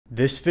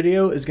This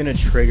video is gonna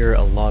trigger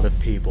a lot of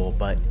people,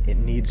 but it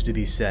needs to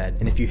be said.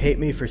 And if you hate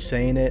me for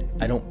saying it,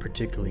 I don't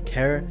particularly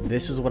care.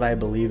 This is what I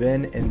believe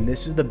in, and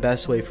this is the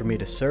best way for me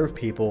to serve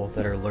people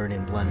that are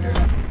learning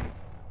Blender.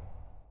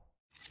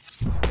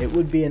 It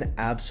would be an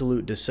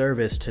absolute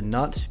disservice to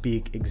not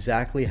speak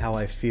exactly how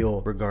I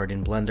feel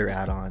regarding Blender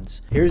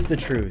add-ons. Here's the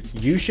truth.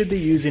 You should be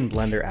using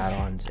Blender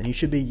add-ons, and you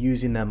should be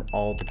using them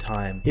all the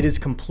time. It is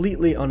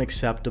completely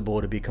unacceptable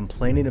to be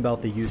complaining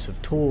about the use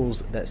of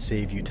tools that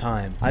save you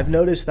time. I've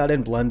noticed that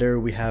in Blender,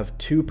 we have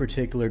two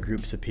particular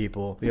groups of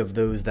people. We have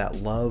those that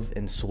love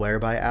and swear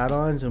by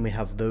add-ons, and we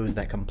have those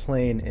that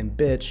complain and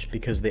bitch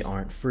because they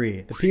aren't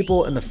free. The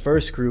people in the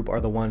first group are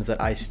the ones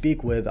that I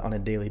speak with on a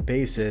daily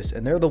basis,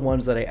 and they're the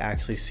ones that I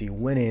actually see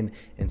winning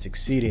and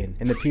succeeding.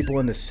 And the people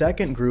in the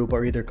second group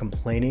are either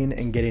complaining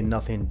and getting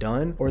nothing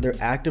done, or they're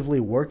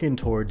actively working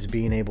towards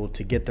being able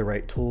to get the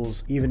right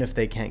tools even if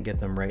they can't get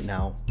them right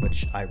now,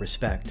 which I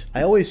respect.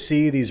 I always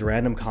see these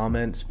random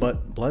comments,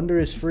 but Blender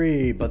is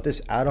free, but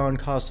this add-on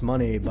costs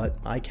money, but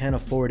I can't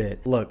afford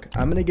it. Look,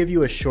 I'm gonna give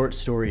you a short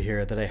story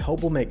here that I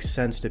hope will make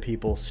sense to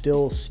people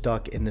still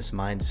stuck in this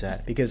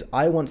mindset, because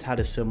I once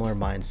had a similar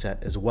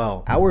mindset as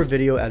well. Our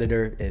video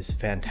editor is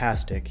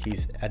fantastic.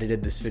 He's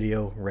edited this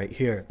video right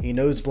here. He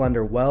knows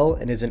Blender well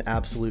and is an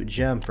absolute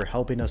gem for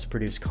helping us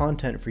produce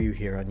content for you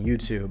here on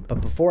YouTube.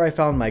 But before I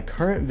found my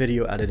current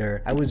video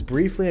editor, I was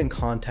briefly in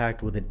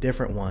contact with a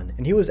different one,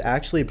 and he was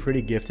actually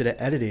pretty gifted at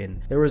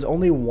editing. There was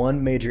only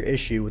one major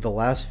issue with the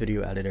last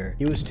video editor.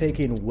 He was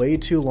taking way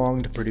too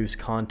long to produce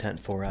content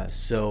for us,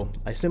 so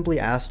I simply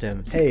asked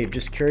him, hey,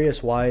 just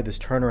curious why this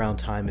turnaround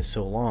time is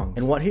so long.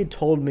 And what he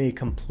told me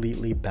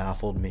completely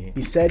baffled me.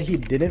 He said he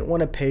didn't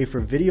want to pay for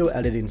video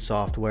editing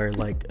software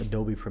like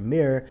Adobe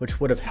Premiere, which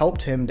would have helped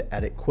him to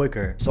edit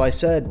quicker. So I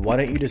said, why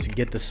don't you just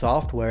get the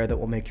software that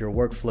will make your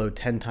workflow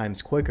 10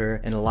 times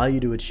quicker and allow you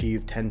to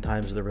achieve 10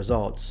 times the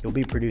results. You'll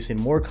be producing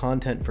more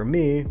content for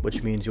me,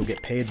 which means you'll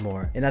get paid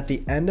more. And at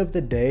the end of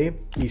the day,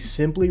 he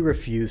simply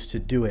refused to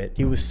do it.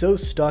 He was so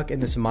stuck in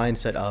this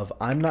mindset of,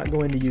 I'm not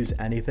going to use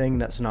anything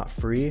that's not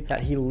free,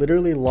 that he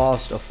literally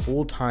lost a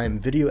full-time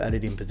video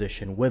editing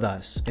position with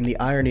us. And the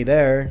irony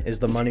there is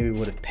the money we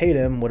would have paid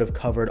him would have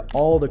covered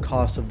all the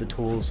costs of the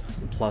tools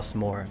plus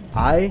more.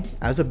 I,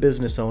 as a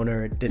business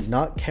owner, did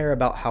not care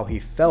about how he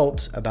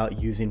felt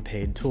about using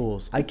paid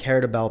tools. I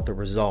cared about the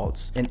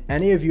results. And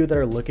any of you that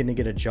are looking to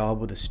get a job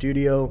with a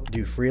studio,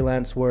 do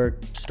freelance work,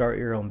 start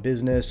your own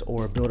business,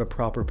 or build a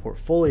proper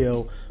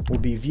portfolio will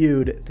be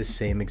viewed the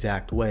same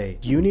exact way.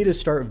 You need to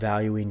start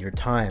valuing your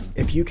time.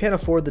 If you can't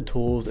afford the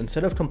tools,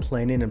 instead of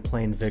complaining and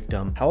playing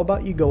victim, how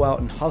about you go out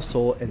and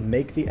hustle and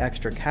make the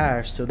extra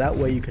cash so that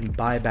way you can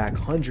buy back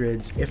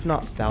hundreds, if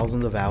not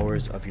thousands of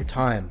hours of your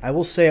time. I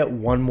will say it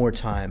one more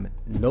time.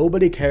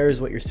 Nobody cares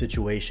what your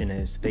situation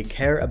is. They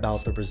care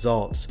about the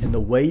results. And the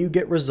way you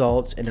get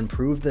results and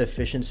improve the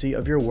efficiency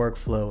of your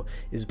workflow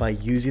is by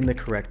using the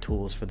correct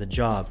tools for the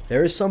job.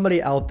 There is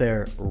somebody out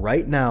there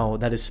right now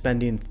that is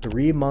spending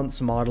 3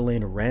 months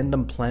modeling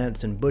random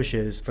plants and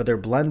bushes for their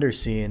Blender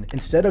scene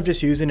instead of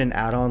just using an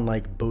add-on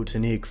like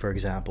Botanique, for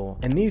example.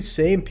 And these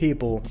same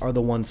people are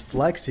the ones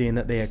flexing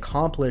that they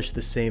accomplished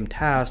the same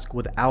task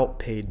without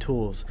paid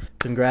tools.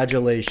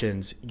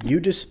 Congratulations, you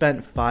just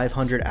spent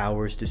 500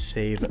 hours to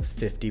save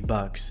 50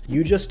 bucks.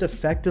 You just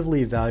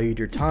effectively valued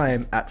your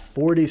time at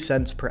 40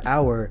 cents per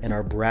hour and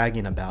are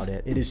bragging about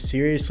it. It is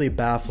seriously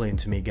baffling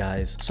to me,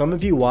 guys. Some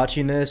of you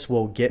watching this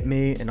will get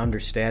me and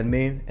understand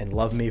me and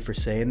love me for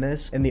saying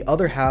this, and the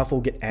other half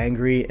will get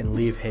angry and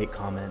leave hate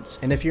comments.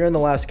 And if you're in the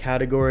last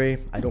category,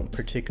 I don't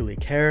particularly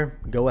care.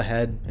 Go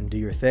ahead and do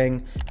your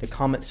thing. The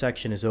comment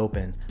section is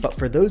open. But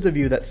for those of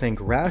you that think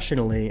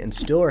rationally and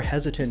still are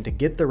hesitant to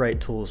get the right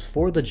tools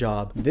for the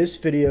job, this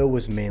video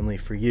was mainly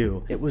for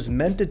you. It was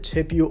meant to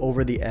tip you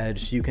over the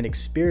edge so you can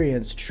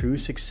experience true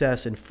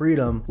success and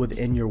freedom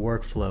within your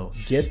workflow.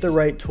 Get the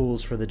right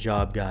tools for the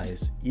job,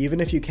 guys.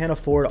 Even if you can't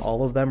afford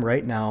all of them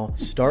right now,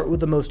 start with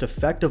the most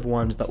effective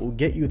ones that will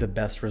get you the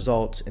best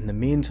results in the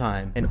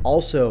meantime. And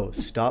also,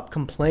 stop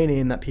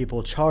complaining that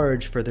people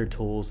charge for their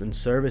tools and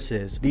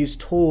services. These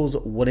tools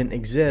wouldn't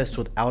exist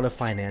without a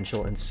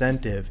financial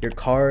incentive. Your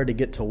car to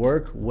get to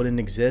work wouldn't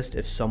exist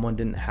if someone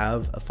didn't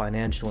have a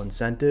financial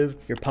incentive.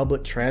 Your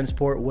public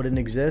transport wouldn't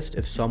exist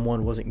if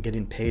someone wasn't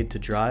getting paid to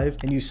drive.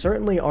 And you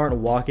certainly aren't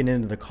walking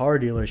into the car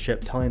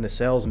dealership telling the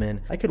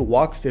salesman, I could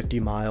walk 50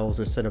 miles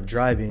instead of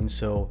driving,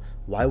 so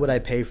why would I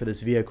pay for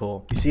this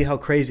vehicle? You see how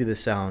crazy this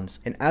sounds?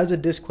 And as a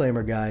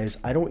disclaimer, guys,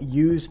 I don't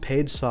use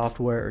paid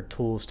software or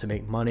tools to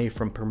make money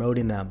from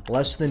promoting them.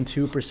 Less than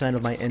 2%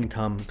 of my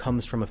income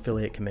comes from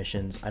affiliate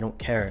commissions. I don't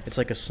care. It's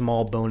like a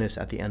small bonus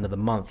at the end of the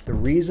month. The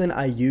reason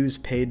I use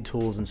paid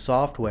tools and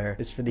software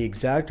is for the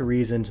exact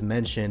reasons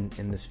mentioned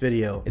in this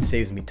video. It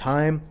saves me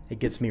time, it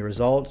gets me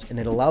results, and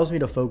it allows me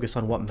to focus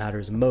on what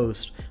matters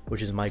most,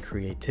 which is my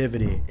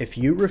creativity. If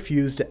you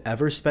refuse to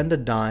ever spend a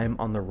dime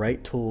on the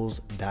right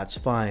tools, that's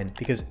fine.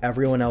 because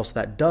everyone else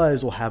that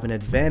does will have an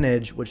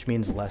advantage, which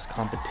means less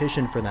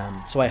competition for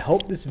them. So I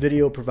hope this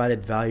video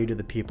provided value to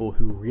the people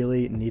who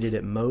really needed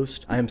it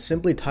most. I am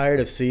simply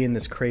tired of seeing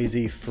this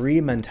crazy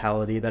free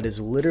mentality that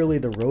is literally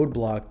the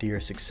roadblock to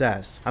your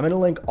success. I'm going to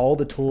link all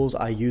the tools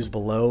I use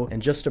below,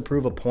 and just to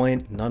prove a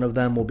point, none of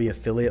them will be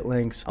affiliate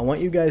links. I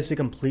want you guys to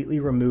completely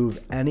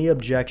remove any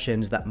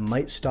objections that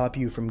might stop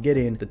you from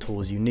getting the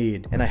tools you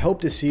need. And I hope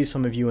to see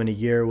some of you in a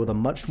year with a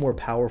much more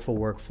powerful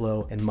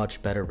workflow and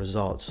much better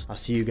results. I'll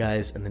see you guys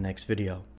in the next video.